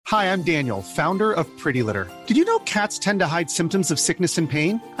Hi, I'm Daniel, founder of Pretty Litter. Did you know cats tend to hide symptoms of sickness and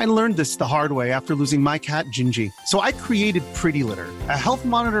pain? I learned this the hard way after losing my cat, Gingy. So I created Pretty Litter, a health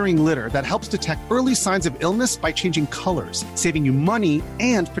monitoring litter that helps detect early signs of illness by changing colors, saving you money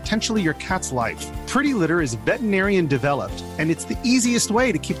and potentially your cat's life. Pretty Litter is veterinarian developed, and it's the easiest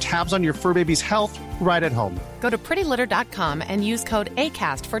way to keep tabs on your fur baby's health right at home. Go to prettylitter.com and use code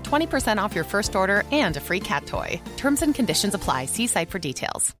ACAST for 20% off your first order and a free cat toy. Terms and conditions apply. See site for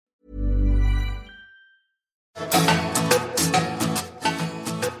details.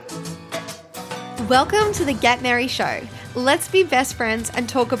 Welcome to the Get Merry Show. Let's be best friends and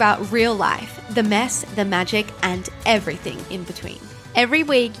talk about real life, the mess, the magic, and everything in between. Every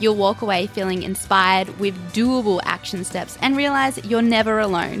week, you'll walk away feeling inspired with doable action steps and realize you're never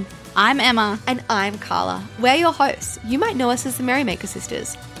alone. I'm Emma. And I'm Carla. We're your hosts. You might know us as the Merrymaker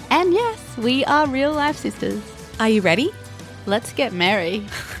Sisters. And yes, we are real life sisters. Are you ready? Let's get merry.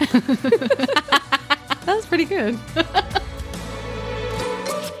 That was pretty good.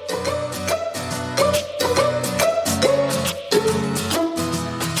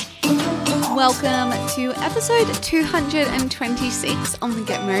 Welcome to episode 226 on the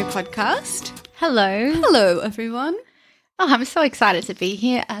Get Merry podcast. Hello. Hello, everyone. Oh, I'm so excited to be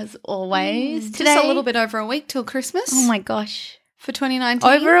here as always. Today, Just a little bit over a week till Christmas. Oh my gosh. For 2019.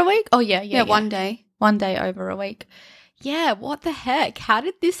 Over a week? Oh, yeah. Yeah, 1 day. 1 day over a week. Yeah, what the heck? How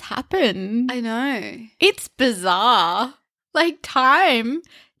did this happen? I know. It's bizarre. Like, time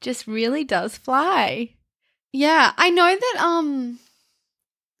just really does fly. Yeah, I know that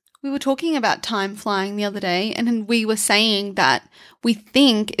we were talking about time flying the other day, and we were saying that we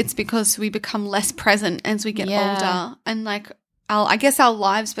think it's because we become less present as we get older, and like I guess our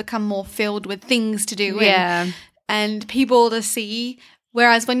lives become more filled with things to do and people to see.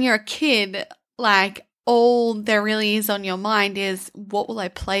 Whereas when you're a kid, like all there really is on your mind is, what will I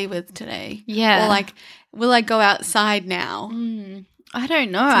play with today? Yeah. Or like, will I go outside now? I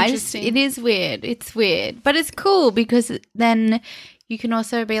don't know. It is weird. It's weird. But it's cool because then you can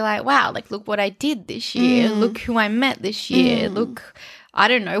also be like, wow, like look what I did this year. Look who I met this year. Look, I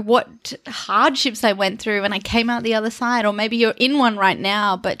don't know what hardships I went through and I came out the other side. Or maybe you're in one right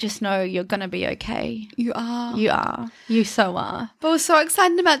now, but just know you're going to be okay. You are. You are. You so are. But we're so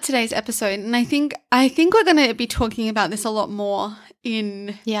excited about today's episode, and I think we're going to be talking about this a lot more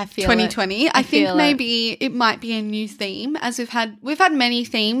in 2020. I think maybe it might be a new theme, as we've had many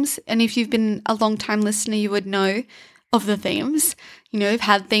themes, and if you've been a long time listener, you would know of the themes. You know, we've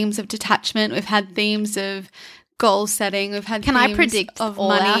had themes of detachment, we've had themes of goal setting, we've had Can themes I predict of all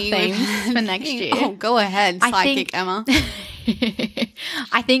money our themes for next year? Oh, go ahead, psychic Emma.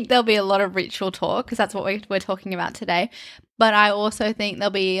 I think there'll be a lot of ritual talk because that's what we're talking about today. But I also think there'll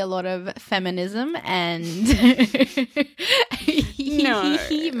be a lot of feminism and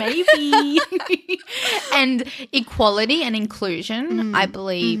maybe and equality and inclusion, I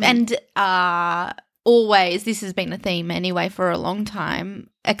believe. And always, this has been a theme anyway for a long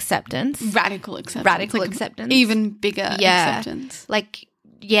time, acceptance. Radical acceptance. Even bigger acceptance. Like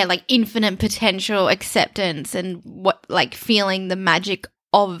infinite potential acceptance, and what, like, feeling the magic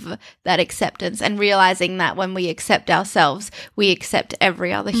of that acceptance and realizing that when we accept ourselves, we accept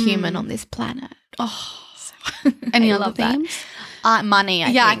every other human on this planet. Oh, any other themes? Money,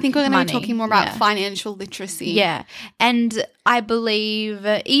 I think we're going to be talking more about financial literacy. Yeah. And I believe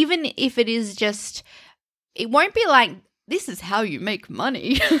even if it is just, it won't be like, this is how you make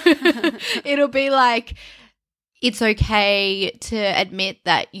money. It'll be like, it's okay to admit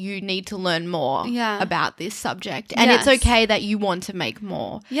that you need to learn more about this subject. And it's okay that you want to make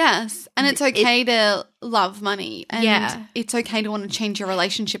more. Yes. And it's okay to love money. And it's okay to want to change your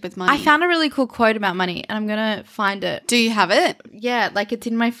relationship with money. I found a really cool quote about money, and I'm going to find it. Do you have it? Yeah, like it's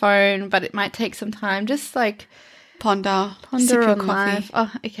in my phone, but it might take some time. Just like ponder sip your on coffee. Life.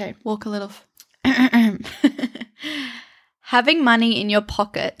 Oh, okay. Walk a little. Having money in your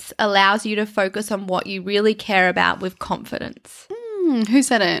pockets allows you to focus on what you really care about with confidence. Who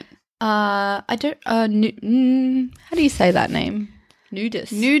said it? I don't. How do you say that name?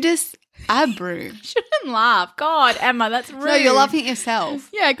 Nudis Abru. Shouldn't laugh. God, Emma, that's rude. No, you're laughing at yourself.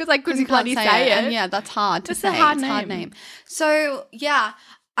 Yeah, because I couldn't bloody say it. And yeah, that's hard to say. It's a hard name. So yeah,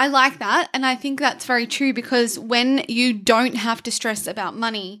 I like that, and I think that's very true, because when you don't have to stress about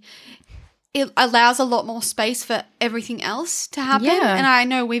money, it allows a lot more space for everything else to happen. Yeah. And I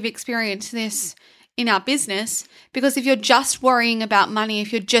know we've experienced this in our business, because if you're just worrying about money,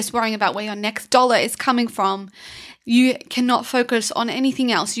 if you're just worrying about where your next dollar is coming from, you cannot focus on anything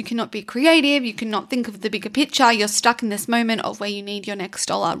else. You cannot be creative. You cannot think of the bigger picture. You're stuck in this moment of where you need your next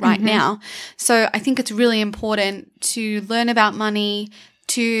dollar right now. So I think it's really important to learn about money,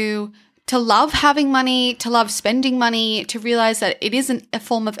 to love having money, to love spending money, to realize that it isn't a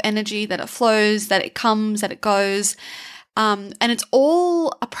form of energy, that it flows, that it comes, that it goes. And it's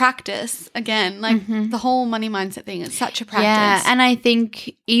all a practice, again, like the whole money mindset thing. It's such a practice. Yeah, and I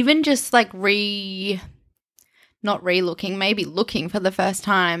think even just like maybe looking for the first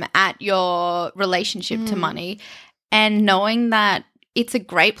time at your relationship to money and knowing that it's a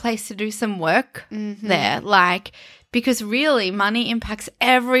great place to do some work there. Like, because really money impacts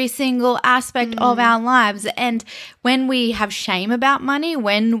every single aspect of our lives. And when we have shame about money,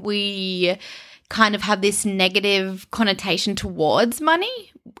 when we kind of have this negative connotation towards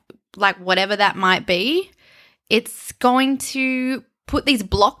money, like whatever that might be, it's going to put these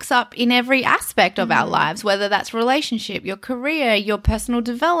blocks up in every aspect of our lives, whether that's relationship, your career, your personal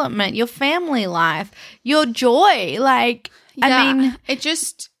development, your family life, your joy. Like, I mean, it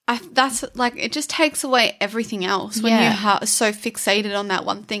just takes away everything else when you are so fixated on that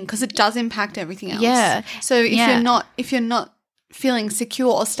one thing, because it does impact everything else. Yeah. So if you're not feeling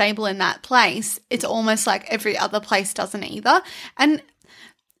secure or stable in that place, it's almost like every other place doesn't either. And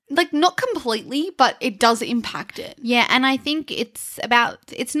like, not completely, but it does impact it. Yeah, and I think it's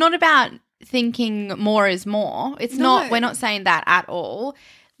not about thinking more is more. We're not saying that at all.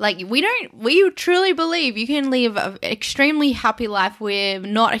 Like, we truly believe you can live an extremely happy life with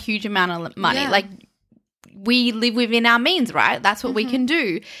not a huge amount of money. Yeah. Like, we live within our means, right? That's what we can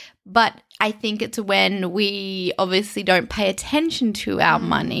do. But I think it's when we obviously don't pay attention to our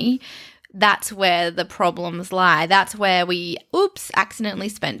money, that's where the problems lie. That's where we, accidentally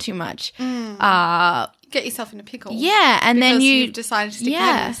spent too much. Get yourself in a pickle. Yeah, and then you've decided to stick your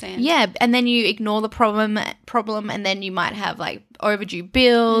head in the sand. Yeah, and then you ignore the problem, and then you might have like overdue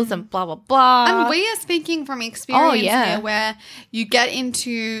bills and blah, blah, blah. And we are speaking from experience here, where you get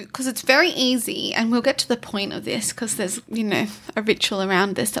into, because it's very easy, and we'll get to the point of this because there's, a ritual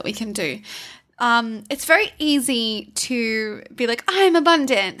around this that we can do. It's very easy to be like, I'm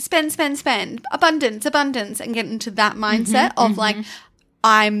abundant, spend, abundance, and get into that mindset of like,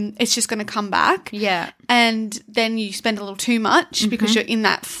 it's just going to come back. Yeah. And then you spend a little too much because you're in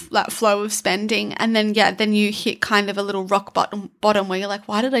that flow of spending. And then, then you hit kind of a little rock bottom where you're like,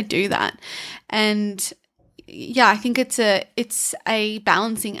 why did I do that? And I think it's a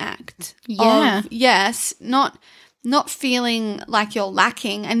balancing act. Yeah. Of, yes, not feeling like you're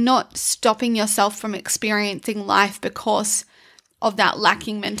lacking and not stopping yourself from experiencing life because of that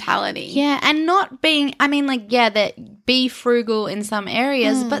lacking mentality. Yeah, and not being, that be frugal in some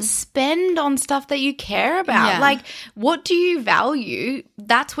areas, but spend on stuff that you care about. Yeah. Like, what do you value?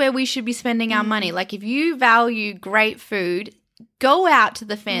 That's where we should be spending our money. Like, if you value great food, go out to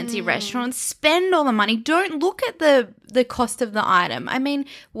the fancy restaurants, spend all the money. Don't look at the cost of the item. I mean,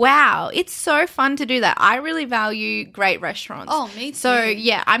 wow, it's so fun to do that. I really value great restaurants. Oh, me too. So,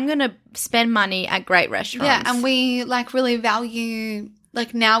 I'm going to spend money at great restaurants. Yeah, and we really value,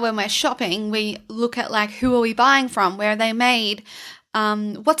 now when we're shopping, we look at who are we buying from? Where are they made?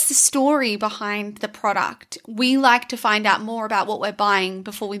 What's the story behind the product? We like to find out more about what we're buying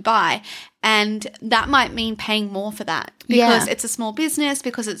before we buy. And that might mean paying more for that because it's a small business,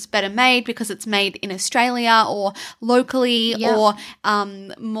 because it's better made, because it's made in Australia or locally or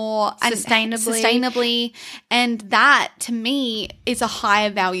more sustainably. And that, to me, is a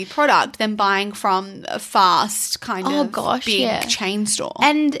higher value product than buying from a fast kind of big chain store.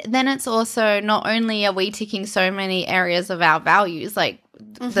 And then it's also, not only are we ticking so many areas of our values, like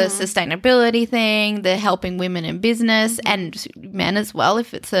the sustainability thing, the helping women in business and men as well,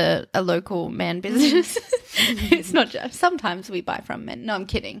 if it's a local man business. It's not just, sometimes we buy from men. No, I'm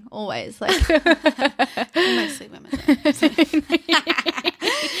kidding. Always. Mostly women.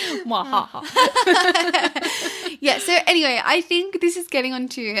 Yeah, so anyway, I think this is getting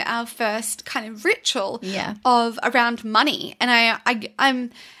onto our first kind of ritual of around money. And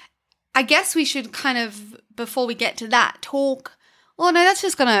I guess we should kind of, before we get to that, talk. Well, no, that's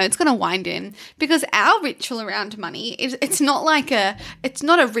just it's gonna wind in, because our ritual around money it's not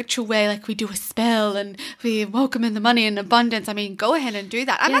a ritual where we do a spell and we welcome in the money and abundance. I mean, go ahead and do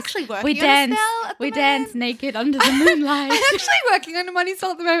that. I'm actually working on a spell at the moment. Dance naked under the moonlight. I'm actually working on a money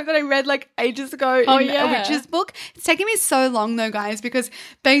spell at the moment that I read ages ago in a witch's book. It's taken me so long though, guys, because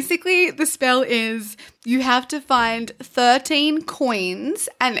basically the spell is you have to find 13 coins,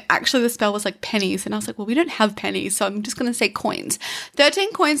 and actually the spell was pennies, and I was like, well, we don't have pennies, so I'm just going to say coins.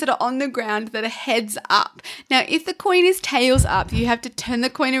 13 coins that are on the ground that are heads up. Now, if the coin is tails up, you have to turn the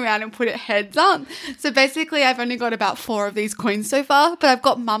coin around and put it heads up. So basically, I've only got about 4 of these coins so far, but I've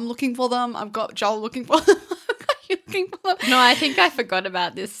got Mum looking for them. I've got Joel looking for them. I've got you looking for? No, I think I forgot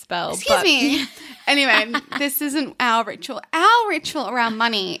about this spell. Excuse me. Anyway, this isn't our ritual. Our ritual around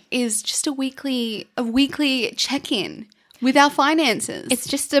money is just a weekly check-in with our finances. It's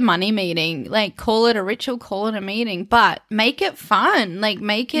just a money meeting. Like, call it a ritual, call it a meeting, but make it fun. Like,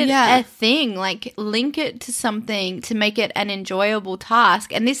 make it a thing. Like, link it to something to make it an enjoyable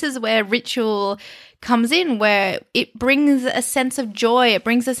task. And this is where ritual comes in, where it brings a sense of joy. It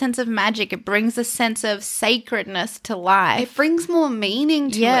brings a sense of magic. It brings a sense of sacredness to life. It brings more meaning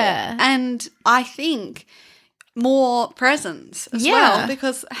to it. And I think more presence as well,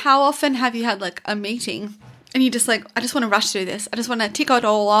 because how often have you had like a meeting and you just like, I just want to rush through this. I just want to tick it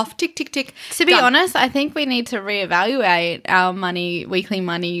all off. Tick, tick, tick. To be honest, I think we need to reevaluate our weekly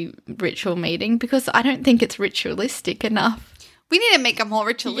money ritual meeting, because I don't think it's ritualistic enough. We need to make it more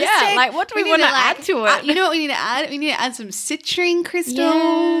ritualistic. Yeah, like what do we want to add to it? You know what we need to add? We need to add some citrine crystals.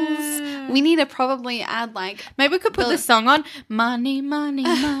 Yeah. We need to probably add like... Maybe we could put the song on. Money, money,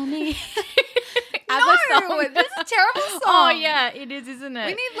 money. No, this is a terrible song. Oh, yeah, it is, isn't it?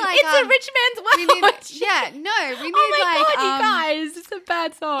 We need like... It's a rich man's world. We need oh my like... God, you guys, it's a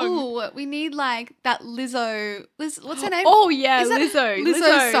bad song. Ooh, we need like that Lizzo... what's her name? Oh, yeah,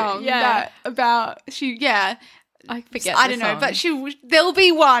 Lizzo song. Yeah. I forget. I don't know, but there'll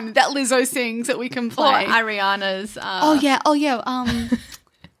be one that Lizzo sings that we can play. Or Ariana's. Oh yeah.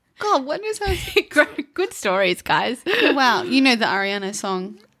 God, what is her? Good stories, guys. Wow, you know the Ariana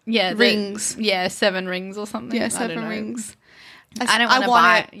song? Yeah, Rings. 7 Rings or something. Yeah, 7 Rings. I don't want to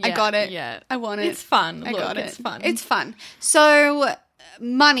buy it. Yeah, I got it. Yeah, I want it. It's fun. I got it. It's fun. It's fun. So,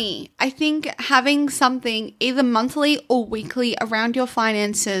 money. I think having something either monthly or weekly around your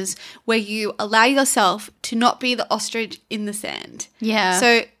finances where you allow yourself to not be the ostrich in the sand. Yeah.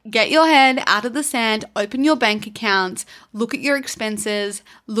 So get your head out of the sand, open your bank accounts, look at your expenses,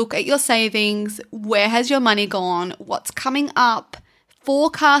 look at your savings, where has your money gone, what's coming up,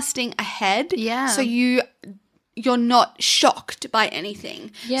 forecasting ahead. Yeah. So you're not shocked by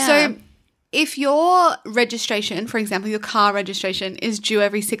anything. Yeah. So if your registration, for example, your car registration is due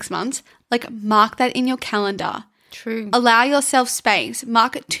every 6 months, like mark that in your calendar. True. Allow yourself space.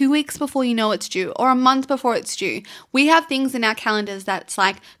 Mark it 2 weeks before you know it's due or a month before it's due. We have things in our calendars that's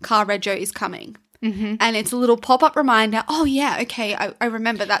like car rego is coming. Mm-hmm. And it's a little pop-up reminder. Oh, yeah, okay, I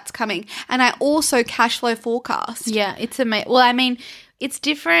remember that's coming. And I also cash flow forecast. Yeah, it's amazing. Well, I mean, it's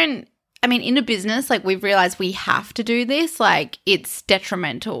different. I mean, in a business, like we've realized we have to do this. Like it's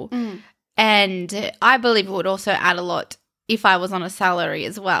detrimental. And I believe it would also add a lot if I was on a salary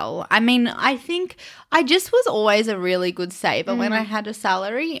as well. I mean, I think I just was always a really good saver when I had a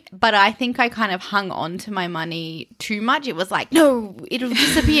salary, but I think I kind of hung on to my money too much. It was like, no, it'll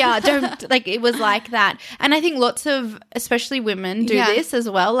disappear. Don't, like, it was like that. And I think lots of, especially women, do this as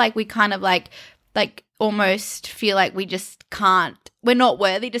well. Like we kind of like almost feel like we just can't. We're not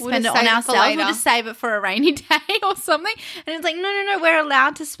worthy to spend it on ourselves. We'll just save it for a rainy day or something. And it's like, no, we're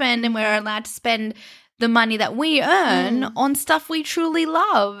allowed to spend, and we're allowed to spend the money that we earn on stuff we truly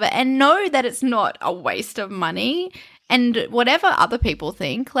love, and know that it's not a waste of money. And whatever other people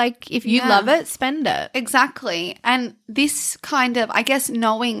think, like if you love it, spend it. Exactly. And this kind of, I guess,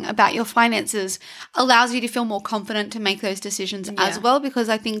 knowing about your finances allows you to feel more confident to make those decisions as well, because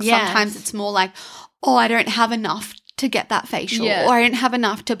I think sometimes it's more like, oh, I don't have enough to get that facial, or I don't have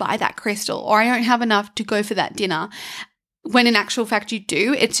enough to buy that crystal, or I don't have enough to go for that dinner. When in actual fact you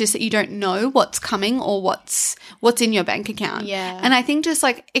do, it's just that you don't know what's coming or what's in your bank account. Yeah. And I think just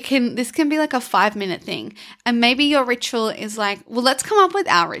like this can be like a 5-minute thing. And maybe your ritual is like, well, let's come up with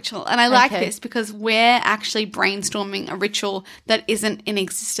our ritual. And I like this because we're actually brainstorming a ritual that isn't in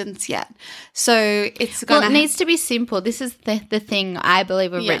existence yet. So it's going it needs to be simple. This is the thing I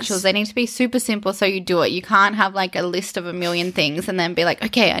believe with rituals. They need to be super simple so you do it. You can't have like a list of a million things and then be like,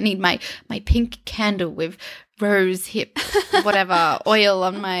 okay, I need my pink candle with rose hip, whatever, oil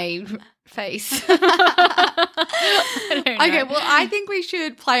on my face. I don't know. Okay, well, I think we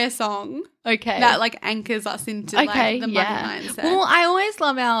should play a song. Okay. That like anchors us into like the money mindset. Well, I always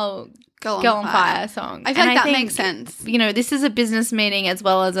love our Go on Fire song. I feel like that makes sense. You know, this is a business meeting as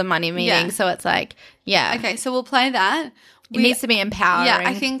well as a money meeting, so it's like, Okay, so we'll play that. It needs to be empowering. Yeah,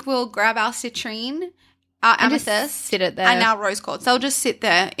 I think we'll grab our citrine, our amethyst, sit it there, and our rose quartz. They'll just sit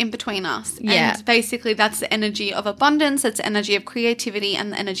there in between us. Yeah. And basically that's the energy of abundance, it's the energy of creativity,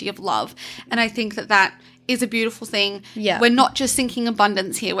 and the energy of love. And I think that is a beautiful thing. Yeah. We're not just thinking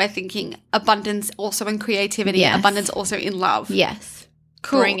abundance here. We're thinking abundance also in creativity, abundance also in love. Yes.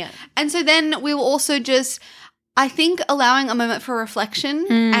 Cool. Bring it. And so then we will also just, I think, allowing a moment for reflection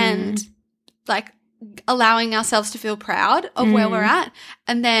and like allowing ourselves to feel proud of where we're at,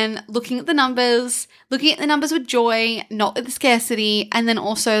 and then looking at the numbers with joy, not with the scarcity, and then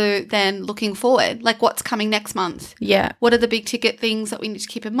also then looking forward, like what's coming next month. Yeah. What are the big ticket things that we need to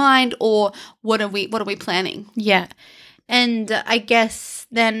keep in mind, or what are we planning? Yeah. And I guess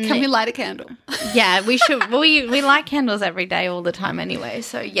then... Can we light a candle? Yeah, we should. We light candles every day all the time anyway.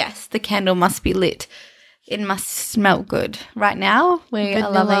 So, yes, the candle must be lit. It must smell good. Right now, we are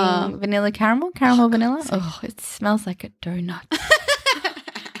loving vanilla caramel vanilla. Oh, it smells like a donut.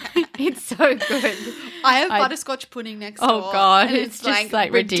 It's so good. I have butterscotch pudding next door. Oh, God. It's just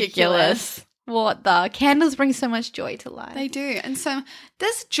like ridiculous. What the? Candles bring so much joy to life. They do. And so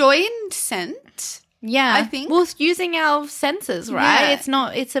there's joy in scent. Yeah. I think. Well, it's using our senses, right?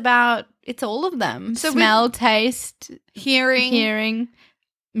 Yeah. It's all of them. So smell, taste, hearing.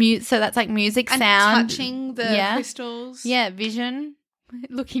 So that's like music, and sound. touching the crystals. Yeah, vision.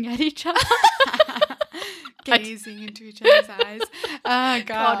 Looking at each other. Gazing into each other's eyes. Oh,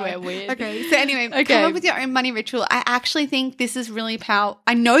 God, we're weird. Okay, so anyway, come up with your own money ritual. I actually think this is really powerful.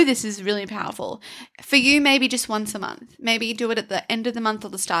 I know this is really powerful. For you, maybe just once a month. Maybe do it at the end of the month or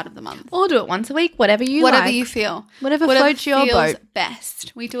the start of the month. Or do it once a week, whatever you Whatever like. you feel. Whatever floats your boat.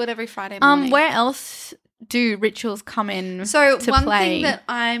 Best. We do it every Friday morning. Where else do rituals come in so to one play? Thing that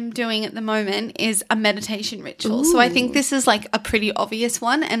I'm doing at the moment is a meditation ritual. Ooh. So I think this is like a pretty obvious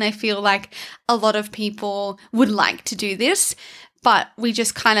one, and I feel like a lot of people would like to do this, but we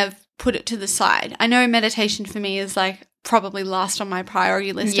just kind of put it to the side. I know meditation for me is like probably last on my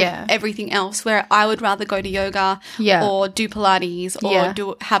priority list of everything else, where I would rather go to yoga or do Pilates or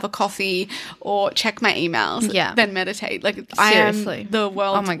have a coffee or check my emails than meditate. Like seriously. I am the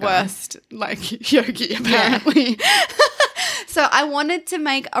world's worst like yogi apparently. So I wanted to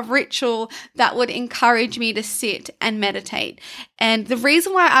make a ritual that would encourage me to sit and meditate. And the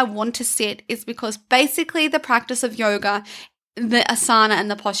reason why I want to sit is because basically the practice of yoga, the asana and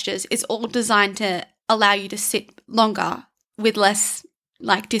the postures is all designed to allow you to sit longer with less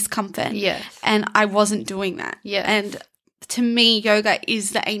like discomfort. Yes. And I wasn't doing that. Yeah. And to me, yoga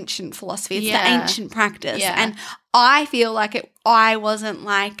is the ancient philosophy. It's the ancient practice. Yeah. And I feel like I wasn't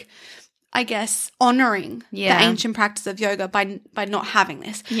like, I guess, honoring the ancient practice of yoga by not having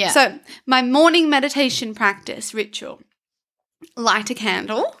this. Yeah. So my morning meditation practice ritual, light a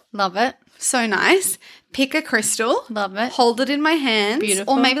candle. Love it. So nice. Pick a crystal. Love it. Hold it in my hands.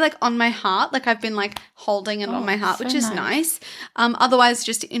 Beautiful. Or maybe like on my heart. Like I've been like holding it on my heart, which is nice. Otherwise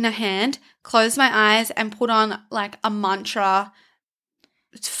just in a hand. Close my eyes and put on like a mantra.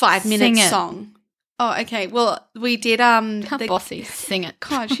 It's 5-minute song. Oh, okay. Well, we did bossy. Sing it.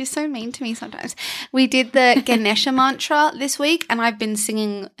 God, she's so mean to me sometimes. We did the Ganesha mantra this week, and I've been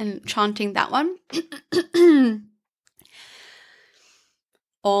singing and chanting that one.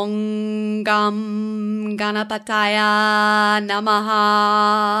 Om Gam Ganapataya Namaha.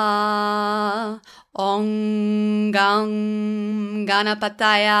 Om Gam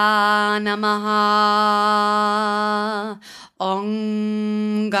Ganapataya Namaha.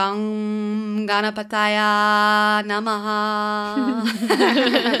 Om Gam Ganapataya Namaha.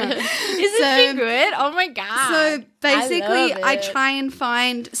 Isn't she good? Oh my God. So basically I try and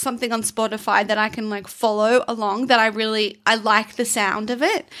find something on Spotify that I can like follow along that I like the sound of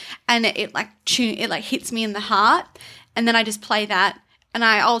it, and it hits me in the heart, and then I just play that and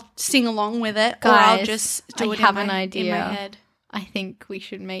I'll sing along with it. Guys, or I'll just do it have in an idea. In my head. I think we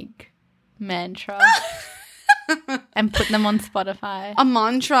should make mantra and put them on Spotify. A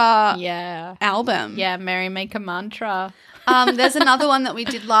mantra album. Yeah, Mary, make a mantra. There's another one that we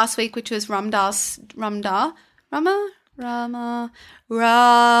did last week, which was Rama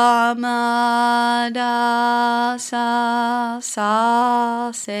Dasa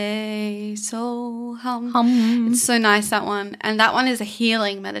Sa Se So Hum. It's so nice, that one. And that one is a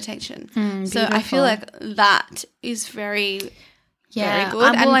healing meditation. So I feel like that is very very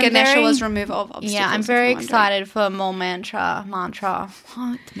good. And Ganesha was removal of obstacles. Yeah, I'm very excited for more mantra.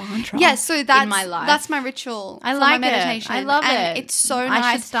 What? Mantra? Yeah, so that's in my life. That's my ritual. I like my meditation. I love and it. It's so nice.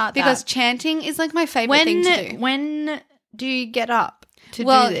 I should start that. Because chanting is like my favorite thing to do. When do you get up to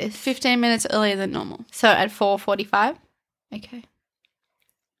do this? 15 minutes earlier than normal. So at 4:45? Okay.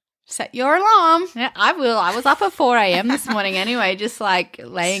 Set your alarm. Yeah, I will. I was up at 4 a.m. this morning anyway, just like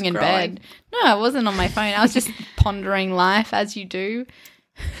laying in bed. No, I wasn't on my phone. I was just pondering life as you do.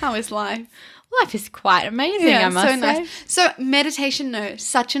 How is life? Life is quite amazing, I must say. Nice. So meditation,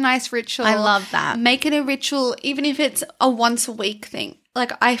 such a nice ritual. I love that. Make it a ritual, even if it's a once a week thing.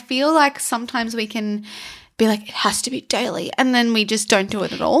 Like I feel like sometimes we can be like, it has to be daily, and then we just don't do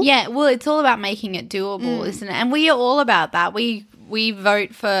it at all. Yeah, well, it's all about making it doable, isn't it? And we are all about that. We we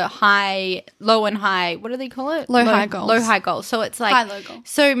vote for low and high. What do they call it? High goals. Low, high goals. So it's like, high, low goal.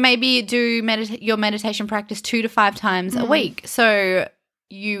 So maybe do your meditation practice 2 to 5 times a week. So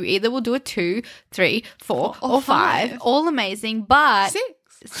you either will do it 2, 3, 4, or 5. All amazing. But 6.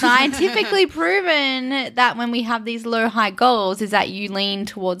 Scientifically proven that when we have these low, high goals is that you lean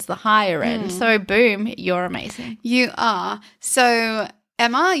towards the higher end. So boom, you're amazing. You are. So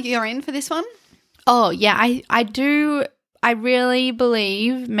Emma, you're in for this one? Oh, yeah, I do. I really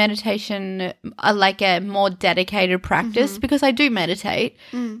believe meditation like a more dedicated practice because I do meditate,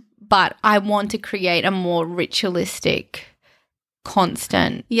 but I want to create a more ritualistic,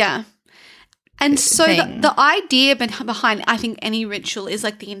 constant And so the idea behind, I think, any ritual is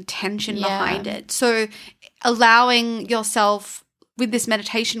like the intention behind it. So allowing yourself with this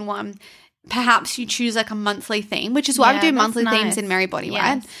meditation one, perhaps you choose like a monthly theme, which is why we do monthly themes in Merry Body,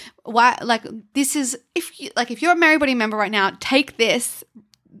 right? Why, like, this is, if you're a Merry Body member right now, take this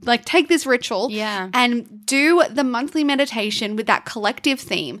ritual and do the monthly meditation with that collective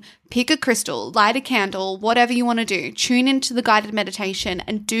theme. Pick a crystal, light a candle, whatever you want to do. Tune into the guided meditation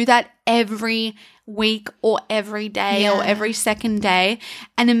and do that every week or every day or every second day.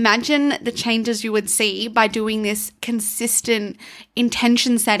 And imagine the changes you would see by doing this consistent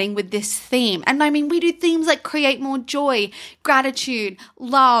intention setting with this theme. And I mean, we do themes like create more joy, gratitude,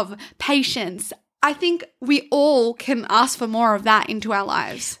 love, patience. I think we all can ask for more of that into our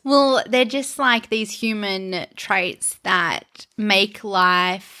lives. Well, they're just like these human traits that make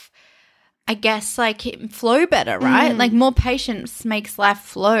life, I guess, like flow better, right? Like more patience makes life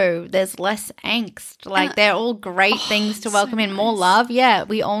flow. There's less angst. Like they're all great things to welcome in. More love. Yeah,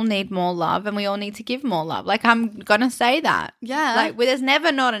 we all need more love and we all need to give more love. Like I'm going to say that. Yeah. Like there's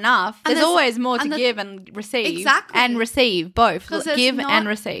never not enough. There's always more to give and receive. Exactly. And receive both. Give and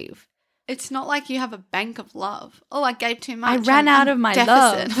receive. It's not like you have a bank of love. Oh, I gave too much. I ran out of my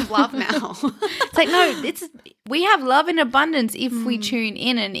deficit of love now. It's like, no, we have love in abundance if we tune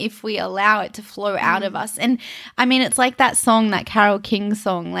in and if we allow it to flow out of us. And I mean, it's like that song, that Carole King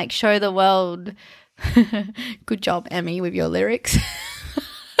song, like show the world. Good job, Emmy, with your lyrics.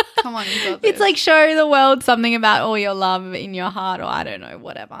 Come on, you got this. It's like show the world something about all your love in your heart, or I don't know,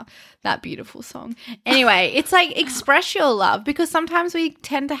 whatever. That beautiful song. Anyway, it's like express your love because sometimes we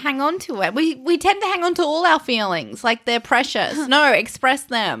tend to hang on to it. We tend to hang on to all our feelings like they're precious. No, express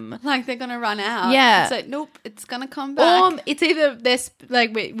them. Like they're going to run out. Yeah. It's like, nope, it's going to come back. Or it's either this,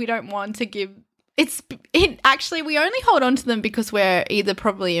 like we don't want to give. Actually, we only hold on to them because we're either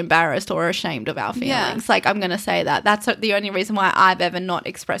probably embarrassed or ashamed of our feelings. Yeah. Like, I'm going to say that. That's the only reason why I've ever not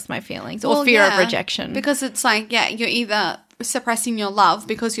expressed my feelings or fear of rejection. Because it's like, you're either suppressing your love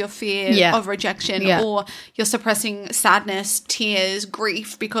because you're fear of rejection or you're suppressing sadness, tears,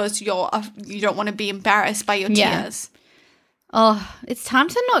 grief because you don't want to be embarrassed by your tears. Oh, it's time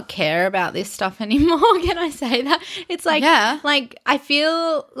to not care about this stuff anymore. Can I say that? It's like, like I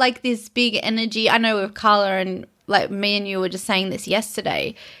feel like this big energy. I know with Carla and like me and you were just saying this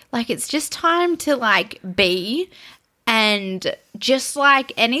yesterday. Like it's just time to like be and just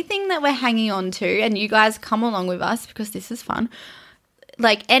like anything that we're hanging on to, and you guys come along with us because this is fun.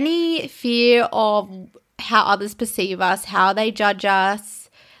 Like any fear of how others perceive us, how they judge us.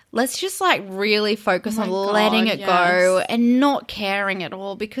 Let's just like really focus on letting it go and not caring at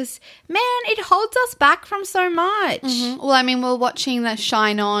all because, man, it holds us back from so much. Mm-hmm. Well, I mean, we're watching the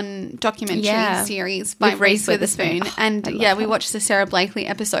Shine On documentary series by Reese Witherspoon. And we watched the Sarah Blakely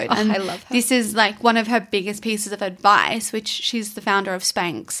episode. And I love her. This is like one of her biggest pieces of advice, which she's the founder of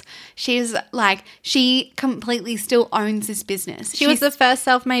Spanx. She's like, she completely still owns this business. She was the first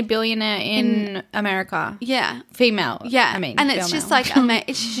self-made billionaire in America. Yeah. Female. Yeah. I mean, and it's just like,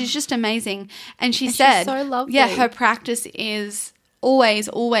 she's just amazing. And she said, she's so lovely. Yeah, her practice is always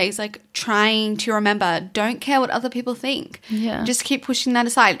like trying to remember, don't care what other people think. Yeah. Just keep pushing that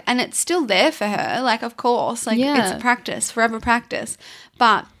aside. And it's still there for her. Like, of course, like it's a practice, forever practice.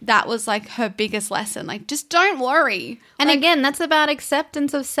 But that was like her biggest lesson. Like, just don't worry. And again, that's about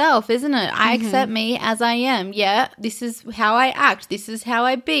acceptance of self, isn't it? I accept me as I am. Yeah, this is how I act. This is how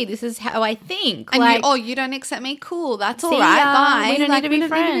I be. This is how I think. And you don't accept me? Cool. That's all right. Bye. We don't need to be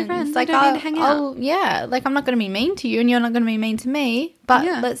friends. Like, we don't need to hang out. Like I'm not going to be mean to you and you're not going to be mean to me. But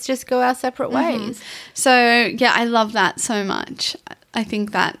let's just go our separate ways. So, I love that so much. I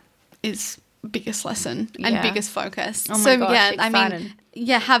think that is biggest lesson and biggest focus. Oh my gosh, I mean,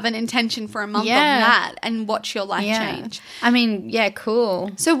 have an intention for a month of that and watch your life change. I mean,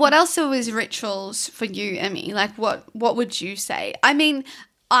 cool. So what else are rituals for you, Emmy? Like what would you say? I mean,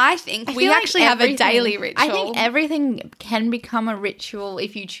 I think we actually have a daily ritual. I think everything can become a ritual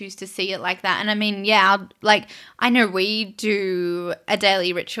if you choose to see it like that. And I mean, I know we do a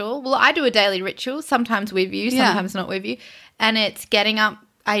daily ritual. Well, I do a daily ritual, sometimes with you, sometimes not with you. And it's getting up,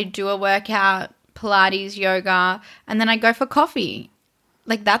 I do a workout, Pilates, yoga, and then I go for coffee.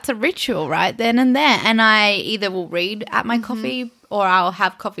 Like, that's a ritual right then and there. And I either will read at my coffee or I'll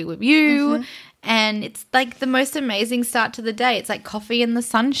have coffee with you. And it's like the most amazing start to the day. It's like coffee in the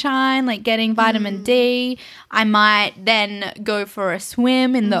sunshine, like getting vitamin D. I might then go for a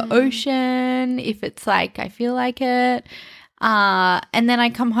swim in the ocean if it's like I feel like it. And then I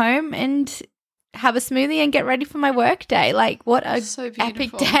come home and have a smoothie and get ready for my work day. Like, what a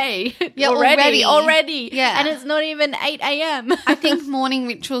epic day. Yeah, already. Yeah. And it's not even 8 a.m. I think morning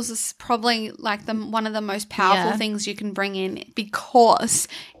rituals is probably like one of the most powerful things you can bring in, because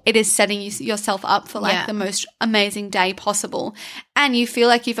it is setting yourself up for like the most amazing day possible. And you feel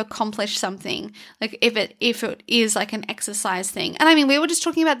like you've accomplished something, like if it is like an exercise thing. And I mean, we were just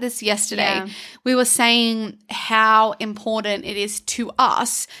talking about this yesterday. Yeah. We were saying how important it is to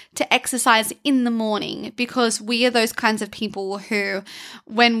us to exercise in the morning, because we are those kinds of people who,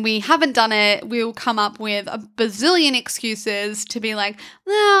 when we haven't done it, we'll come up with a bazillion excuses to be like,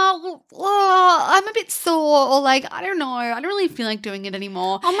 no, I'm a bit sore, or like, I don't know, I don't really feel like doing it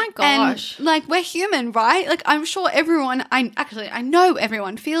anymore. Oh my gosh. And like, we're human, right? Like, I'm sure everyone, I know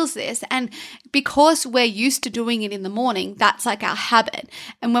everyone feels this. And because we're used to doing it in the morning, that's like our habit.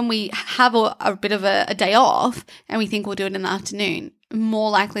 And when we have a bit of a day off and we think we'll do it in the afternoon, more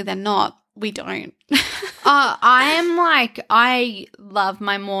likely than not, we don't. I love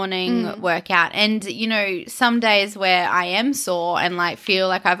my morning workout. And, you know, some days where I am sore and like feel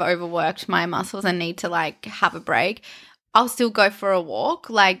like I've overworked my muscles and need to like have a break, I'll still go for a walk,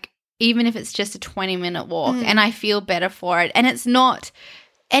 like even if it's just a 20-minute walk, and I feel better for it. And it's not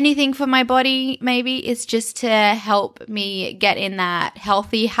anything for my body, maybe. It's just to help me get in that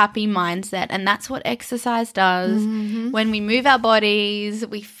healthy, happy mindset. And that's what exercise does. When we move our bodies,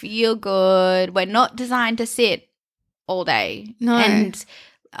 we feel good. We're not designed to sit all day. No. And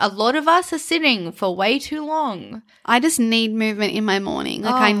a lot of us are sitting for way too long. I just need movement in my morning.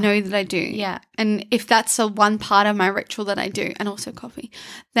 Like, I know that I do. Yeah. And if that's a one part of my ritual that I do, and also coffee,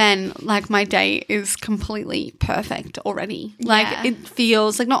 then like my day is completely perfect already. Like it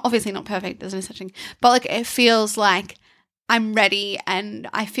feels like, obviously not perfect, there's no such thing, but like it feels like I'm ready and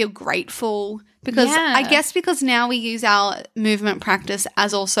I feel grateful, because I guess because now we use our movement practice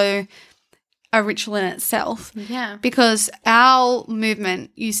as also a ritual in itself. Yeah. Because our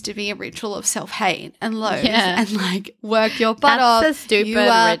movement used to be a ritual of self-hate and loathe and like work your butt off. That's a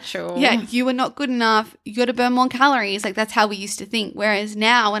stupid ritual. Yeah, you are not good enough. You got to burn more calories. Like, that's how we used to think. Whereas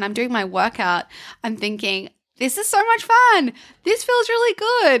now when I'm doing my workout, I'm thinking, this is so much fun. This feels really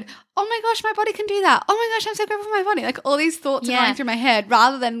good. Oh my gosh, my body can do that. Oh my gosh, I'm so grateful for my body. Like, all these thoughts are running through my head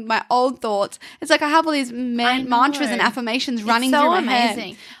rather than my old thoughts. It's like I have all these mantras and affirmations running through my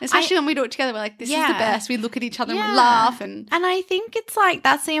head. Especially when we do it together, we're like, this is the best. We look at each other and we laugh. And I think it's like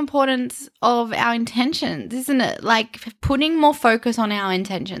that's the importance of our intentions, isn't it? Like, putting more focus on our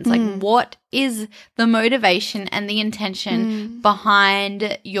intentions. Like, what is the motivation and the intention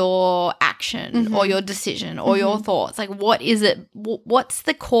behind your action or your decision or your thoughts? Like, what is it? What's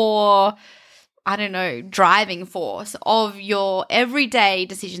the core, I don't know, driving force of your everyday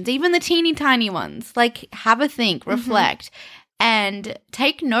decisions, even the teeny tiny ones? Like, have a think, reflect, and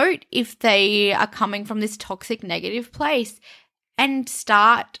take note if they are coming from this toxic, negative place, and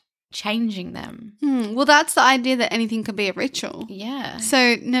start changing them. Well, that's the idea, that anything can be a ritual. Yeah.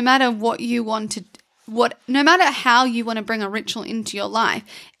 So no matter what you want to, no matter how you want to bring a ritual into your life,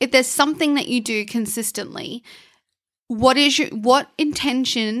 if there's something that you do consistently, what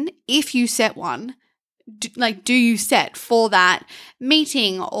intention, if you set one, do you set for that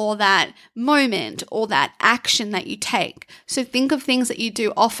meeting or that moment or that action that you take? So think of things that you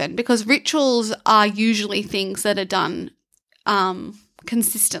do often, because rituals are usually things that are done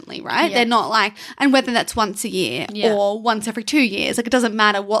consistently, right? Yes. They're not like, and whether that's once a year or once every 2 years, like, it doesn't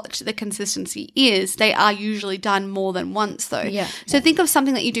matter what the consistency is, they are usually done more than once though. So think of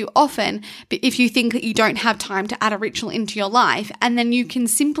something that you do often, but if you think that you don't have time to add a ritual into your life, and then you can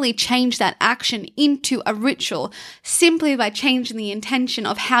simply change that action into a ritual simply by changing the intention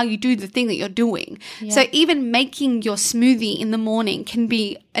of how you do the thing that you're doing. So even making your smoothie in the morning can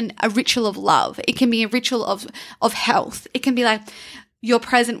be a ritual of love. It can be a ritual of health. It can be like, you're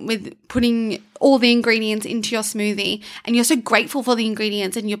present with putting all the ingredients into your smoothie and you're so grateful for the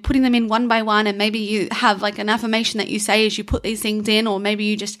ingredients and you're putting them in one by one, and maybe you have like an affirmation that you say as you put these things in, or maybe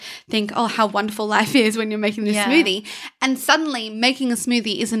you just think, oh, how wonderful life is when you're making this smoothie. And suddenly making a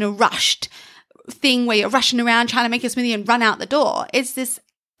smoothie isn't a rushed thing where you're rushing around trying to make a smoothie and run out the door. It's this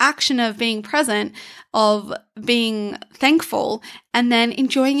action of being present, of being thankful, and then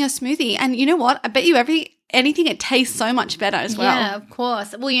enjoying your smoothie. And you know what? I bet you anything, it tastes so much better as well. Yeah, of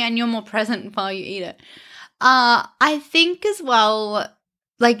course. Well, yeah, and you're more present while you eat it. I think as well,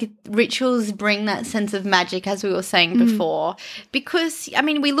 like rituals bring that sense of magic, as we were saying before, because, I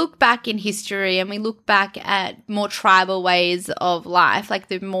mean, we look back in history and we look back at more tribal ways of life, like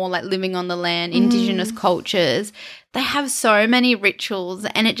the more like living on the land, indigenous cultures. They have so many rituals,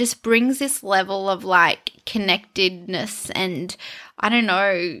 and it just brings this level of like connectedness and, I don't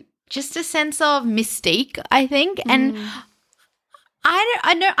know, just a sense of mystique, I think. And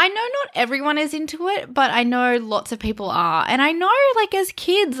I know not everyone is into it, but I know lots of people are. And I know, like, as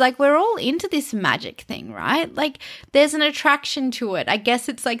kids, like, we're all into this magic thing, right? Like, there's an attraction to it. I guess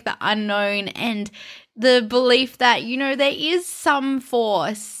it's like the unknown and the belief that, you know, there is some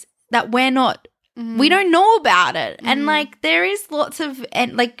force that we're not, we don't know about it. And like, there is lots of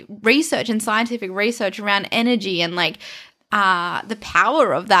like research and scientific research around energy and like the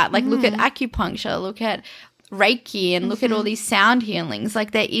power of that. Like, look at acupuncture, look at Reiki, and look at all these sound healings.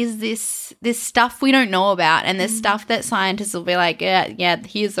 Like, there is this stuff we don't know about, and there's stuff that scientists will be like, yeah,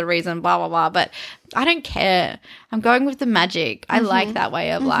 here's the reason, blah, blah, blah. But I don't care. I'm going with the magic. I like that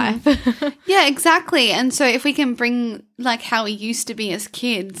way of life. Yeah, exactly. And so if we can bring like how we used to be as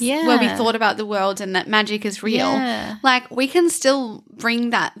kids, where we thought about the world and that magic is real, like we can still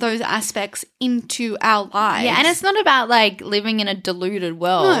bring those aspects into our lives. Yeah, and it's not about like living in a deluded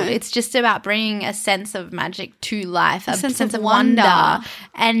world. No. It's just about bringing a sense of magic to life, a sense of wonder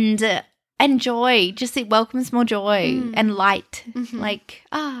and joy. Just it welcomes more joy and light. Like,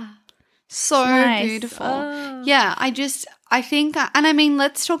 so nice. Beautiful. Yeah, I think, and I mean,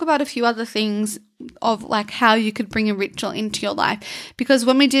 let's talk about a few other things of like how you could bring a ritual into your life. Because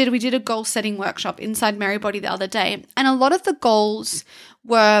when we did a goal setting workshop inside Merrybody the other day, and a lot of the goals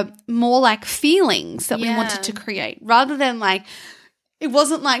were more like feelings that we wanted to create, rather than like, it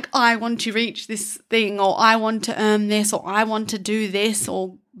wasn't like, I want to reach this thing, or I want to earn this, or I want to do this,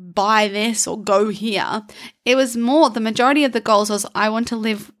 or buy this, or go here. It was more, the majority of the goals was, I want to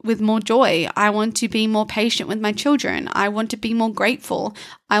live with more joy. I want to be more patient with my children. I want to be more grateful.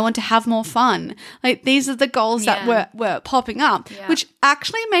 I want to have more fun. Like, these are the goals that were popping up, which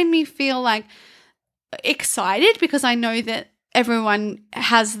actually made me feel like excited, because I know that everyone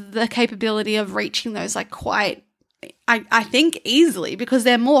has the capability of reaching those like quite, I think, easily, because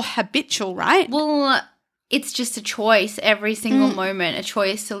they're more habitual, right? Well, it's just a choice every single moment, a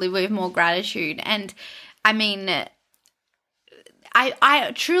choice to live with more gratitude. And I mean,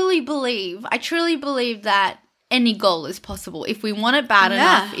 I truly believe that any goal is possible. If we want it bad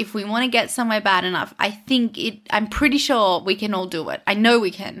enough, if we want to get somewhere bad enough, I'm pretty sure we can all do it. I know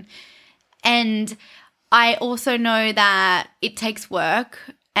we can. And I also know that it takes work.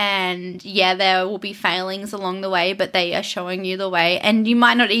 And there will be failings along the way, but they are showing you the way. And you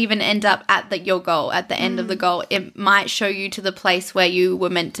might not even end up at your goal, at the end of the goal. It might show you to the place where you were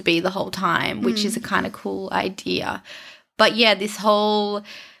meant to be the whole time, which is a kind of cool idea. But this whole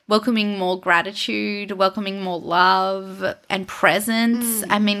welcoming more gratitude, welcoming more love and presence.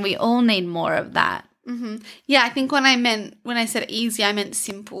 I mean, we all need more of that. Yeah, I think when I said easy, I meant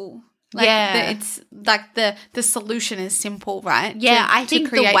simple. Like it's like the solution is simple, right? Yeah, I think to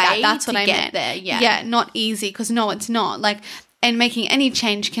create the way that's to what I get meant. there. Yeah, not easy, because no, it's not. Like, and making any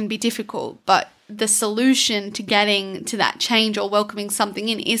change can be difficult, but the solution to getting to that change or welcoming something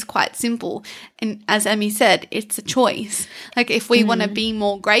in is quite simple. And as Emmy said, it's a choice. Like, if we want to be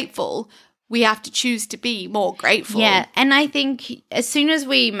more grateful, we have to choose to be more grateful. Yeah, and I think as soon as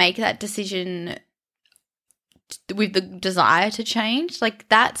we make that decision with the desire to change, like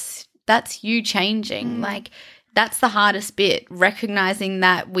that's you changing. Like, that's the hardest bit, recognizing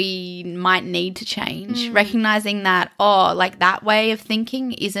that we might need to change, recognizing that, like that way of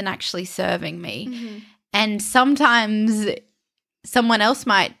thinking isn't actually serving me. And sometimes someone else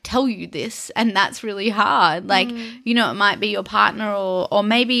might tell you this, and that's really hard. Like, you know, it might be your partner, or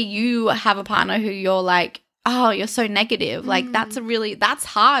maybe you have a partner who you're like, oh, you're so negative. Like, that's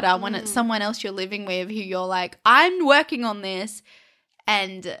harder when it's someone else you're living with who you're like, I'm working on this.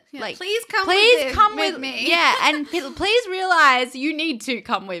 And like, please come with me. Yeah, and please realize you need to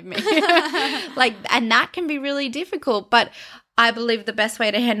come with me. Like, and that can be really difficult. But I believe the best way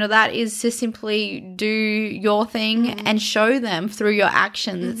to handle that is to simply do your thing and show them through your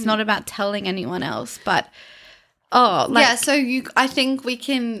actions. It's not about telling anyone else, but I think we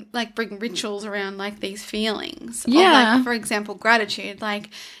can like bring rituals around like these feelings. Yeah. Of, like, for example, gratitude.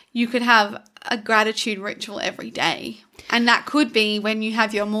 Like you could have a gratitude ritual every day. And that could be when you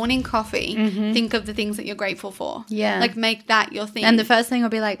have your morning coffee, think of the things that you're grateful for. Yeah. Like make that your thing. And the first thing will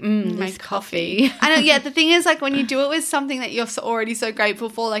be like, this coffee. I know, the thing is like when you do it with something that you're already so grateful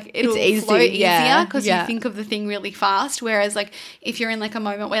for, like it'll flow easier because you think of the thing really fast. Whereas like if you're in like a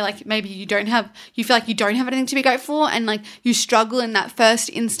moment where like maybe you feel like you don't have anything to be grateful for and like you struggle in that first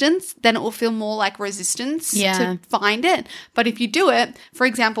instance, then it will feel more like resistance to find it. But if you do it, for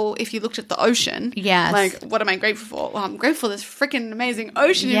example, if you looked at the ocean, like what am I grateful for? Well, I'm grateful for this freaking amazing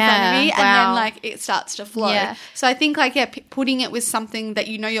ocean in front of me, and then like it starts to flow. So I think like putting it with something that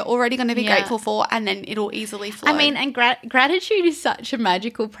you know you're already going to be grateful for, and then it'll easily flow. I mean, and gratitude is such a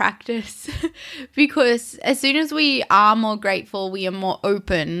magical practice because as soon as we are more grateful, we are more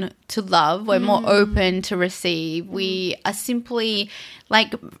open to love, we're more open to receive. We are simply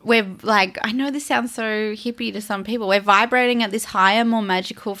like, we're like, I know this sounds so hippie to some people, we're vibrating at this higher, more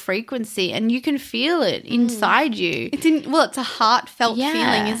magical frequency, and you can feel it inside you. It's a heartfelt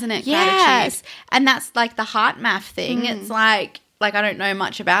feeling, isn't it? Yes. Gratitude. And that's like the heart math thing. It's like I don't know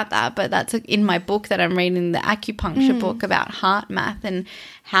much about that, but that's in my book that I'm reading, the acupuncture book about heart math and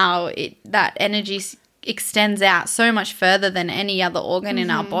how that energy extends out so much further than any other organ in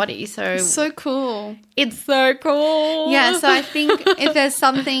our body. So cool. It's so cool. Yeah, so I think if there's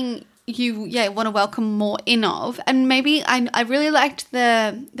something you want to welcome more in of, and maybe I really liked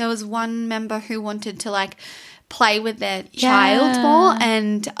there was one member who wanted to like play with their child more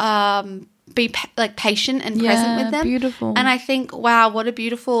and be patient and present with them. Beautiful. And I think, wow, what a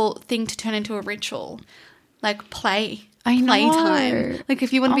beautiful thing to turn into a ritual. Like playtime. Like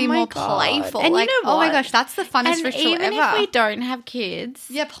if you want to be more playful. And like, you know what? Oh my gosh, that's the funnest ritual ever. Even if we don't have kids.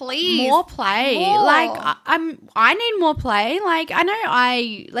 Yeah, please. More play. More. Like I need more play. Like I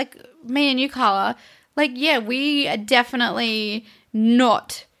know me and you, Carla, like we are definitely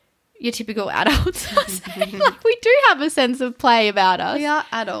not your typical adults. Like we do have a sense of play about us. We are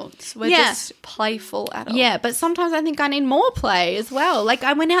adults. We're just playful adults. Yeah, but sometimes I think I need more play as well. Like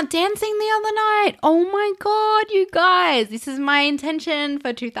I went out dancing the other night. Oh my God, you guys. This is my intention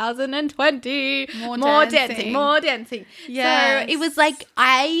for 2020. More dancing. Yes. So it was like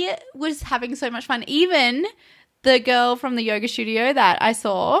I was having so much fun. Even the girl from the yoga studio that I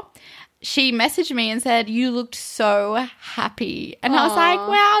saw, she messaged me and said, you looked so happy. And I was like,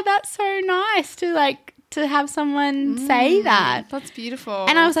 wow, that's so nice to have someone say that. That's beautiful.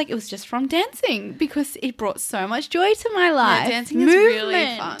 And I was like, it was just from dancing because it brought so much joy to my life. Yeah, dancing is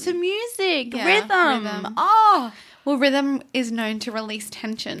really fun. To music, rhythm. Oh, well, rhythm is known to release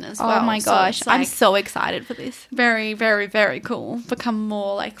tension as well. Oh my gosh, so I'm so excited for this. Very, very, very cool. Become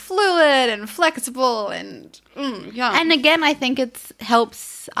more like fluid and flexible and And again, I think it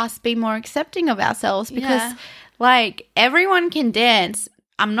helps us be more accepting of ourselves because like everyone can dance.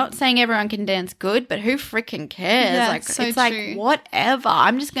 I'm not saying everyone can dance good, but who freaking cares? Yeah, like so it's true. like whatever.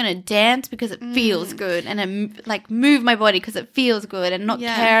 I'm just gonna dance because it feels good, and like move my body because it feels good, and not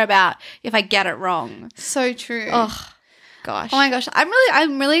care about if I get it wrong. So true. Oh gosh. Oh my gosh,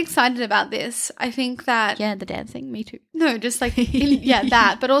 I'm really excited about this. I think that the dancing, me too. No, just like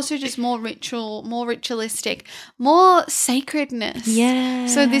that, but also just more ritualistic, more sacredness. Yeah.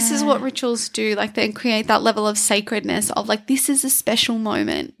 So this is what rituals do. Like they create that level of sacredness of like this is a special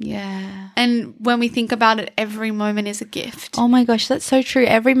moment. Yeah. And when we think about it, every moment is a gift. Oh my gosh, that's so true.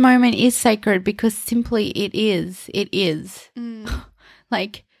 Every moment is sacred because simply it is. It is.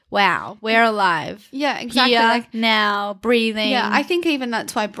 Like, wow, we're alive. Yeah, exactly. Here, like now, breathing. Yeah, I think even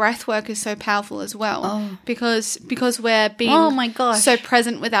that's why breath work is so powerful as well. Because we're being so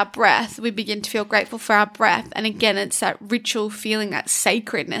present with our breath, we begin to feel grateful for our breath. And again, it's that ritual feeling, that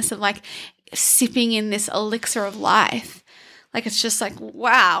sacredness of like sipping in this elixir of life. Like it's just like,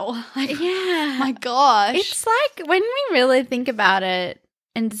 wow. Like, my gosh. It's like when we really think about it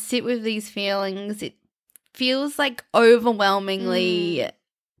and sit with these feelings, it feels like overwhelmingly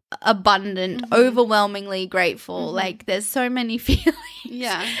abundant, overwhelmingly grateful. Like there's so many feelings.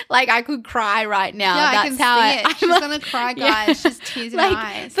 Yeah. Like I could cry right now. Yeah, that's I can how see it. She's going to cry, guys. She's tears in her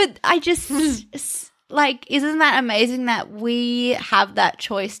eyes. But I just like, isn't that amazing that we have that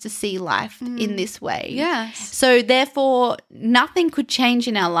choice to see life in this way? Yes. So therefore, nothing could change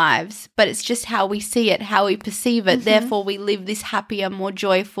in our lives, but it's just how we see it, how we perceive it. Therefore, we live this happier, more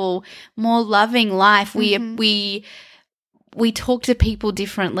joyful, more loving life. We talk to people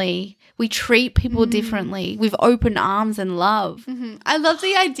differently. We treat people differently. We've open arms and love. Mm-hmm. I love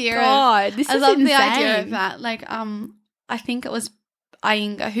the idea I love the idea of that. Like, I think it was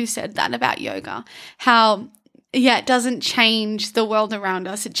Iyengar who said that about yoga. How, it doesn't change the world around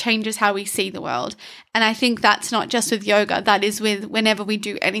us. It changes how we see the world. And I think that's not just with yoga. That is with whenever we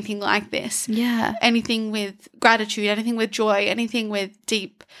do anything like this. Yeah. Anything with gratitude, anything with joy, anything with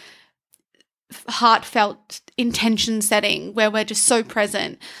deep, heartfelt intention setting where we're just so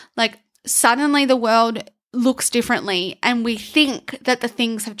present. Like, suddenly the world looks differently and we think that the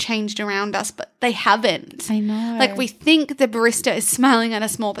things have changed around us, but they haven't. I know. Like, we think the barista is smiling at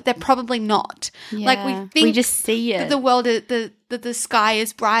us more, but they're probably not. Yeah. Like, we think we just see it. that the world, the sky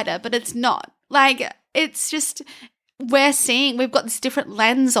is brighter, but it's not. Like, it's just, we've got this different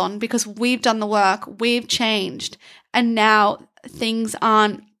lens on because we've done the work, we've changed, and now things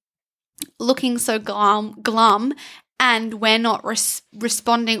aren't looking so glum, and we're not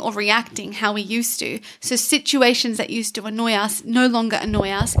responding or reacting how we used to. So situations that used to annoy us no longer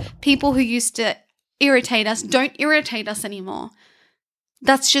annoy us. People who used to irritate us don't irritate us anymore.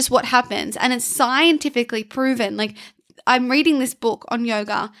 That's just what happens. And it's scientifically proven. Like, I'm reading this book on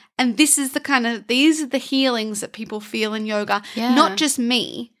yoga, and these are the healings that people feel in yoga. Yeah. Not just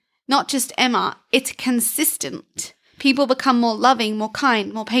me, not just Emma. It's consistent. People become more loving, more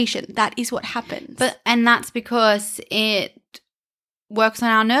kind, more patient. That is what happens. And that's because it works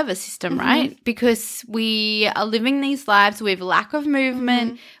on our nervous system, right? Because we are living these lives with lack of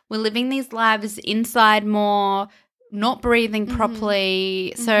movement. We're living these lives inside more, not breathing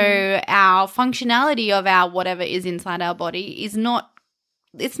properly. So our functionality of our whatever is inside our body is not,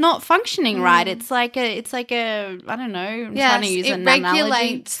 it's not functioning right. It's like a I don't know. I'm trying to use an analogy. It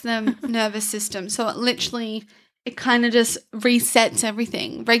regulates the nervous system. So it kind of just resets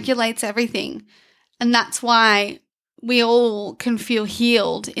everything, regulates everything. And that's why we all can feel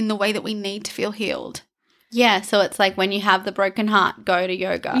healed in the way that we need to feel healed. Yeah, so it's like when you have the broken heart, go to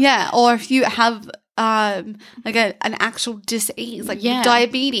yoga. Yeah, or if you have like an actual disease, like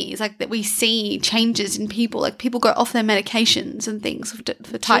diabetes, like that we see changes in people. Like, people go off their medications and things for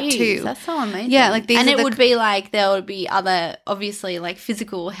type 2. That's so amazing. Yeah, like and it would be like there would be other, obviously, like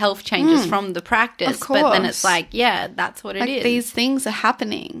physical health changes from the practice. Of course. But then it's like, yeah, that's what it is. These things are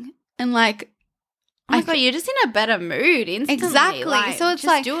happening, and like, oh my God, you're just in a better mood instantly. Exactly. Like, so it's just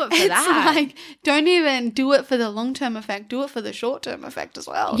like, do it for that. Like, don't even do it for the long-term effect. Do it for the short-term effect as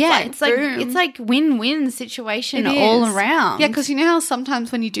well. It's like win-win situation all around. Yeah, because you know how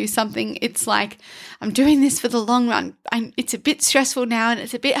sometimes when you do something, it's like, I'm doing this for the long run. It's a bit stressful now and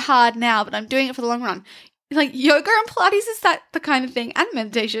it's a bit hard now, but I'm doing it for the long run. Like, yoga and Pilates is the kind of thing, and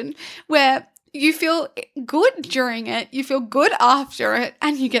meditation, where you feel good during it, you feel good after it,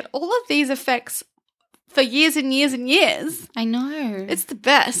 and you get all of these effects for years and years and years. I know. It's the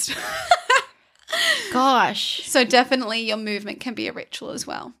best. Gosh. So definitely your movement can be a ritual as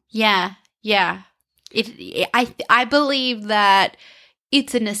well. Yeah. Yeah. I believe that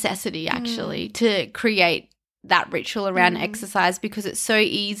it's a necessity actually to create that ritual around exercise, because it's so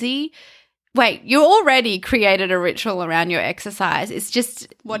easy. Wait, you already created a ritual around your exercise. It's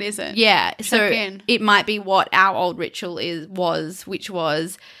just, what is it? Yeah. Check so in. It might be what our old ritual was, which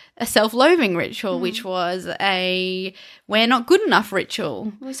was a self-loathing ritual, which was a we're not good enough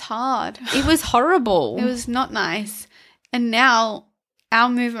ritual. It was hard. It was horrible. It was not nice. And now our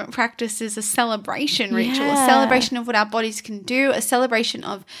movement practice is a celebration ritual, a celebration of what our bodies can do, a celebration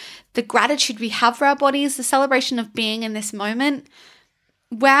of the gratitude we have for our bodies, the celebration of being in this moment.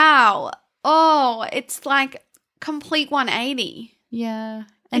 Wow. Oh, it's like complete 180. Yeah.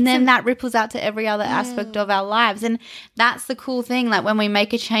 And then that ripples out to every other aspect of our lives. And that's the cool thing. Like, when we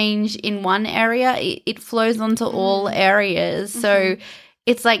make a change in one area, it flows onto all areas. So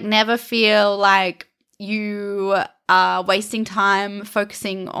it's like, never feel like you are wasting time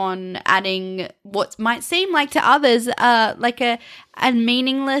focusing on adding what might seem like to others like a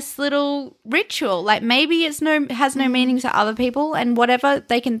meaningless little ritual. Like, maybe has no meaning to other people, and whatever,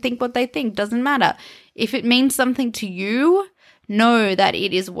 they can think what they think, doesn't matter. If it means something to you, know that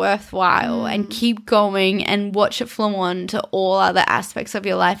it is worthwhile and keep going and watch it flow on to all other aspects of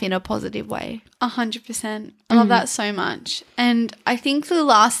your life in a positive way. 100%. I love that so much. And I think the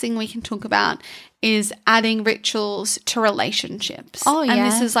last thing we can talk about is adding rituals to relationships. Oh, yeah. And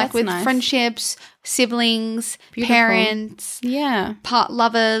this is like with nice. Friendships, siblings, Beautiful. parents,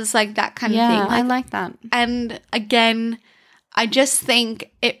 lovers, like that kind of thing. Yeah, I like that. And again, I just think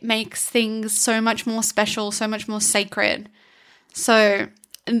it makes things so much more special, so much more sacred. So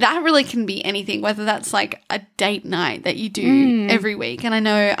that really can be anything, whether that's like a date night that you do every week. And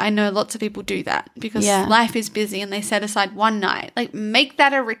I know lots of people do that because life is busy and they set aside one night. Like, make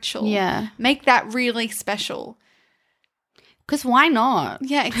that a ritual. Yeah. Make that really special. Because why not?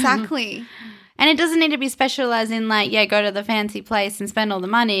 Yeah, exactly. And it doesn't need to be special as in like, go to the fancy place and spend all the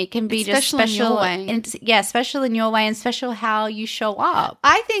money. It can be just special in your way. Special in your way and special how you show up.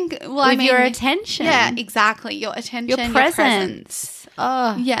 I think, your attention. Yeah, exactly. Your attention, your presence.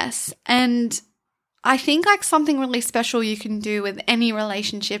 Oh. Yes. And I think like something really special you can do with any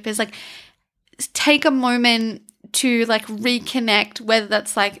relationship is like take a moment to like reconnect, whether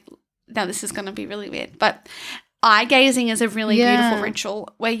that's like, now this is going to be really weird, but eye gazing is a really beautiful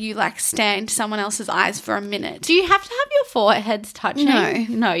ritual where you like stare into someone else's eyes for a minute. Do you have to have your foreheads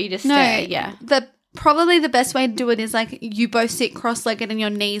touching? No, you just stare. Yeah. Probably the best way to do it is like you both sit cross-legged and your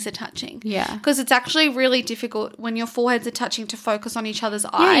knees are touching. Yeah. Because it's actually really difficult when your foreheads are touching to focus on each other's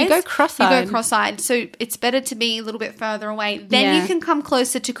eyes. Yeah, you go cross-eyed. So it's better to be a little bit further away. Then you can come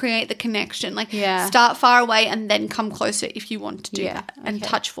closer to create the connection. Like start far away and then come closer if you want to do that and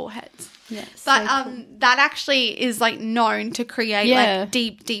touch foreheads. Yes. But cool. That actually is like known to create like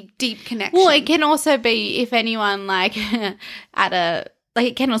deep connection. Well, it can also be if anyone like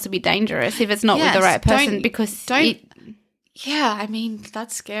it can also be dangerous if it's not with the right person yeah, I mean,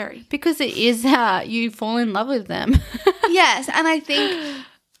 that's scary. Because it is you fall in love with them. Yes, and I think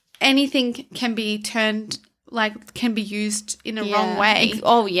anything can be used in a wrong way.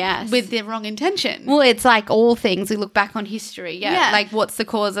 Oh, yes. With the wrong intention. Well, it's like all things. We look back on history. Yeah. Like, what's the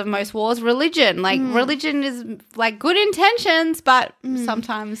cause of most wars? Religion. Like, religion is like good intentions, but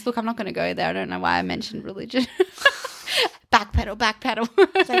sometimes, look, I'm not going to go there. I don't know why I mentioned religion. Backpedal.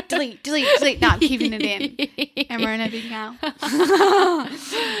 It's like delete. No, I'm keeping it in. And we're in a big now. But I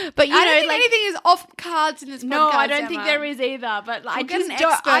don't think anything is off cards in this podcast. No, I don't think there is either. But I don't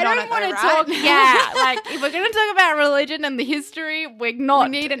want to talk. Yeah, like if we're going to talk about religion and the history, we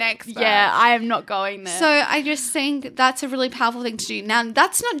need an expert. Yeah, I am not going there. So I just think that's a really powerful thing to do. Now,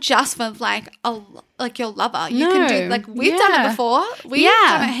 that's not just for like your lover. You can do like we've done it before. We've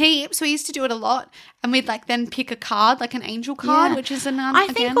done it heaps. We used to do it a lot. And we'd like then pick a card, like an angel card, which is I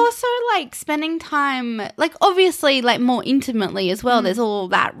think also like spending time, like obviously like more intimately as well. There's all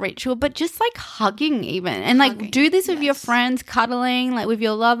that ritual, but just like hugging even. And like do this with your friends, cuddling, like with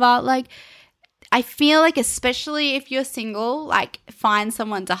your lover. Like I feel like especially if you're single, like find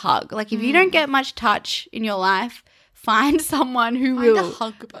someone to hug. Like if you don't get much touch in your life, find someone who will. Find a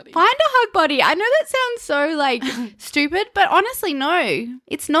hug buddy. I know that sounds so like stupid, but honestly, no,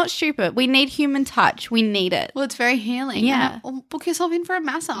 it's not stupid. We need human touch. We need it. Well, it's very healing. Yeah. Or book yourself in for a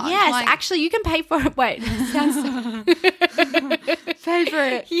massage. Yes, actually, you can pay for it. Wait, sounds so... pay for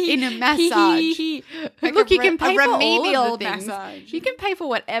it in a massage. Like look, you can pay for remedial all of the things. Massage. You can pay for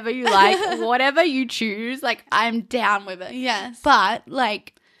whatever you like, whatever you choose. Like I'm down with it. Yes, but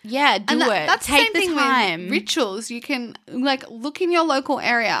like. Yeah, do it. That's Take the same time. With rituals. You can like look in your local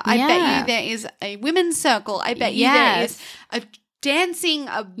area. I bet you there is a women's circle. I bet you there is a dancing,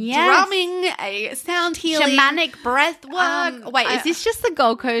 a drumming, a sound healing, shamanic breath work. Wait, is this just the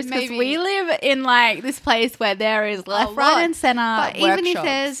Gold Coast? Because we live in like this place where there is left, right, and center. But even if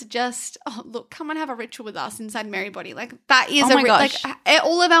there's just look, come and have a ritual with us inside Merrybody. Like that is like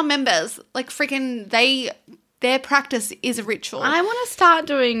all of our members. Like freaking Their practice is a ritual. I want to start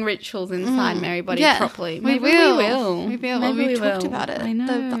doing rituals inside Merrybody properly. Maybe we will. We've talked about it. I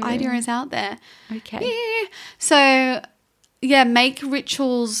know. The idea is out there. Okay. Yeah. So, make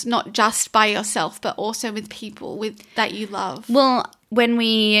rituals not just by yourself, but also with people that you love. Well, when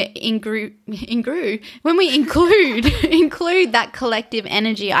we include that collective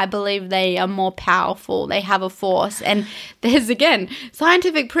energy, I believe they are more powerful. They have a force. And there's, again,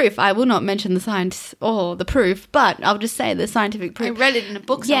 scientific proof. I will not mention the science or the proof, but I'll just say the scientific proof. I read it in a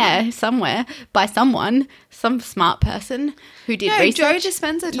book somewhere. Yeah, somewhere. By someone, some smart person who did research. Joe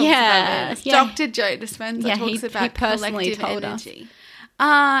Dispenza talks about it. Yeah. Dr. Joe Dispenza talks about he personally collective energy.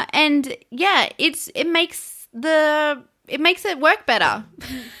 It makes it work better.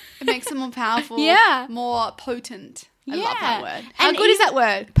 It makes it more powerful. More potent. I love that word. How good is that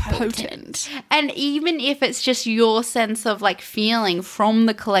word? Potent. And even if it's just your sense of like feeling from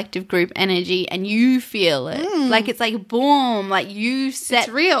the collective group energy and you feel it, like it's like boom, like you set.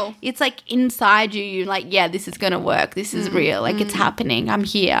 It's real. It's like inside you. You're like, yeah, this is going to work. This is real. Like it's happening. I'm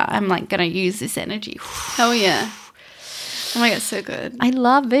here. I'm like going to use this energy. Hell yeah. Oh my God, so good. I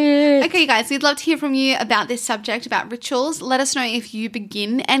love it. Okay, guys, we'd love to hear from you about this subject, about rituals. Let us know if you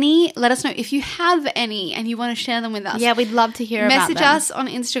begin any. Let us know if you have any and you want to share them with us. Yeah, we'd love to hear about them. Message us on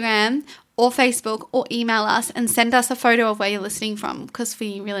Instagram or Facebook or email us and send us a photo of where you're listening from because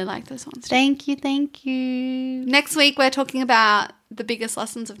we really like those ones. Thank you. Next week, we're talking about the biggest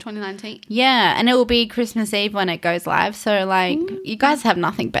lessons of 2019. Yeah, and it will be Christmas Eve when it goes live. So, like, you guys have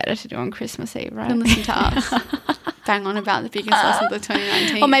nothing better to do on Christmas Eve, right? Than listen to us bang on about the biggest lessons of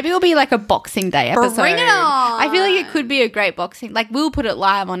 2019. Or maybe it'll be like a Boxing Day episode. Bring it on. I feel like it could be a great boxing. Like, we'll put it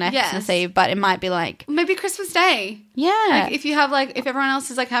live on Christmas Eve, but it might be like... Maybe Christmas Day. Yeah. Like, if you have, like, if everyone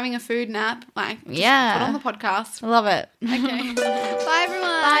else is, like, having a food nap, like, just put on the podcast. I love it. Okay. Bye,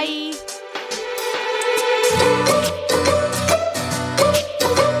 everyone. Bye.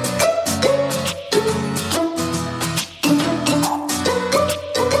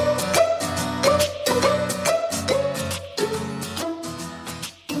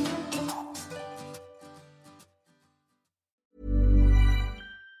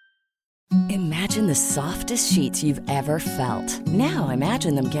 Imagine the softest sheets you've ever felt. Now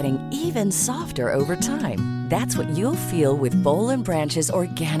imagine them getting even softer over time. That's what you'll feel with Boll & Branch's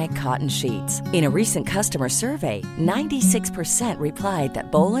organic cotton sheets. In a recent customer survey, 96% replied that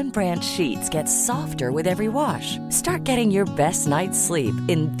Boll & Branch sheets get softer with every wash. Start getting your best night's sleep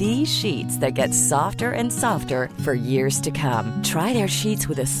in these sheets that get softer and softer for years to come. Try their sheets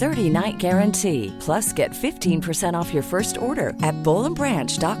with a 30-night guarantee. Plus, get 15% off your first order at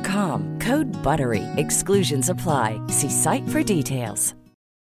bollandbranch.com. Code BUTTERY. Exclusions apply. See site for details.